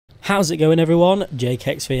How's it going, everyone?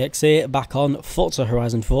 JakeXVX here, back on Forza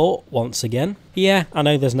Horizon 4 once again. Yeah, I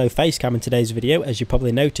know there's no face cam in today's video, as you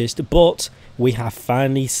probably noticed, but we have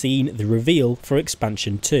finally seen the reveal for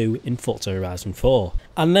Expansion 2 in Forza Horizon 4.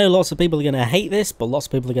 I know lots of people are going to hate this, but lots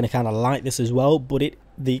of people are going to kind of like this as well, but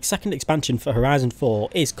the second expansion for Horizon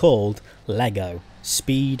 4 is called LEGO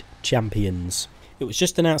Speed Champions. It was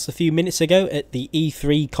just announced a few minutes ago at the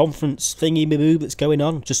E3 conference thingy-maboo that's going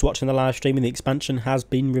on. Just watching the live stream and the expansion has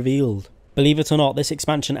been revealed. Believe it or not, this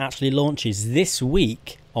expansion actually launches this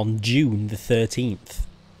week on June the 13th.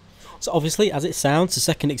 So obviously, as it sounds, the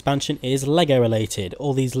second expansion is LEGO related.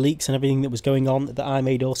 All these leaks and everything that was going on that I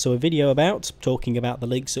made also a video about, talking about the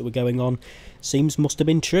leaks that were going on, must have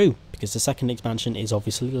been true, because the second expansion is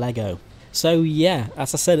obviously LEGO. So yeah,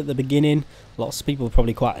 as I said at the beginning, lots of people are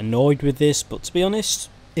probably quite annoyed with this, but to be honest,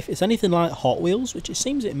 if it's anything like Hot Wheels, which it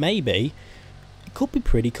seems it may be, it could be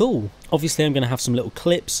pretty cool. Obviously I'm going to have some little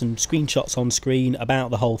clips and screenshots on screen about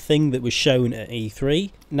the whole thing that was shown at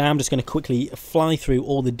E3. Now I'm just going to quickly fly through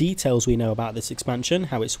all the details we know about this expansion,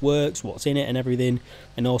 how it works, what's in it and everything,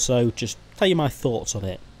 and also just tell you my thoughts on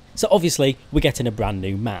it. So obviously we're getting a brand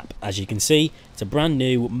new map. As you can see, it's a brand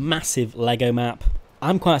new massive LEGO map.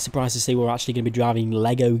 I'm quite surprised to see we're actually going to be driving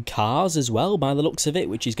LEGO cars as well by the looks of it,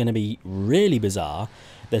 which is going to be really bizarre.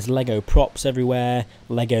 There's LEGO props everywhere,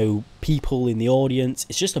 LEGO people in the audience.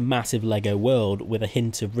 It's just a massive LEGO world with a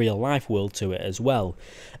hint of real life world to it as well.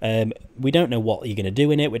 We don't know what you're going to do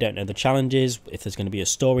in it. We don't know the challenges, if there's going to be a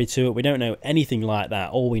story to it. We don't know anything like that.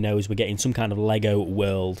 All we know is we're getting some kind of LEGO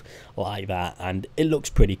world like that, and it looks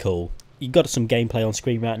pretty cool. You've got some gameplay on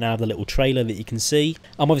screen right now, the little trailer that you can see.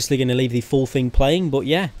 I'm obviously going to leave the full thing playing, but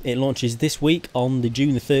yeah, it launches this week on the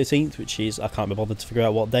June the 13th, which is, I can't be bothered to figure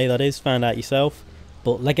out what day that is, find out yourself.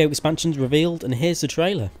 But LEGO expansion's revealed, and here's the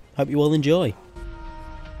trailer. Hope you all enjoy.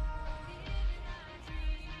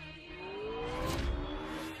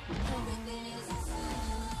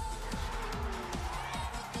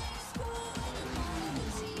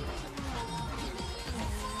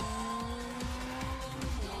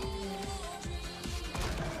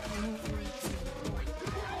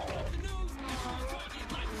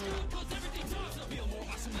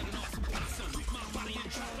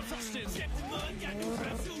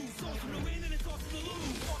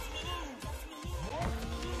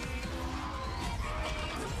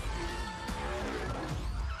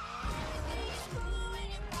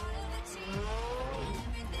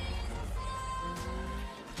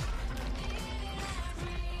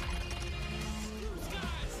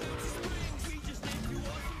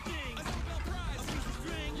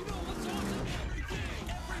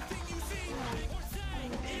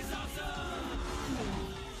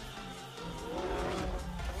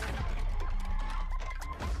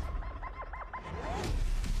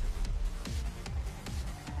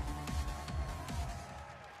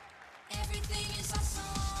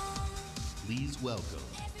 Please welcome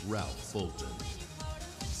Ralph Fulton.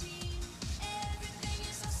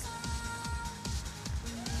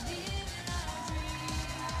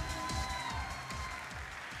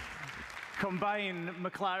 Combine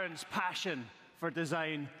McLaren's passion for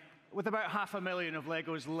design with about 500,000 of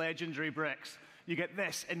LEGO's legendary bricks. You get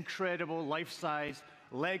this incredible life-size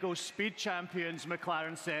LEGO Speed Champions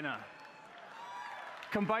McLaren Senna.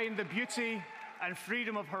 Combine the beauty and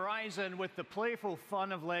freedom of Horizon with the playful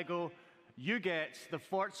fun of LEGO, you get the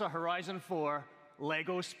Forza Horizon 4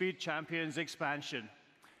 LEGO Speed Champions expansion.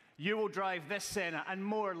 You will drive this Senna and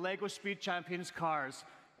more LEGO Speed Champions cars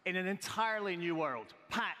in an entirely new world,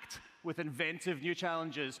 packed with inventive new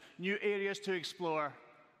challenges, new areas to explore,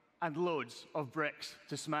 and loads of bricks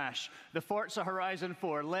to smash. The Forza Horizon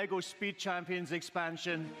 4 LEGO Speed Champions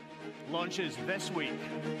expansion launches this week.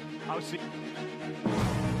 I'll see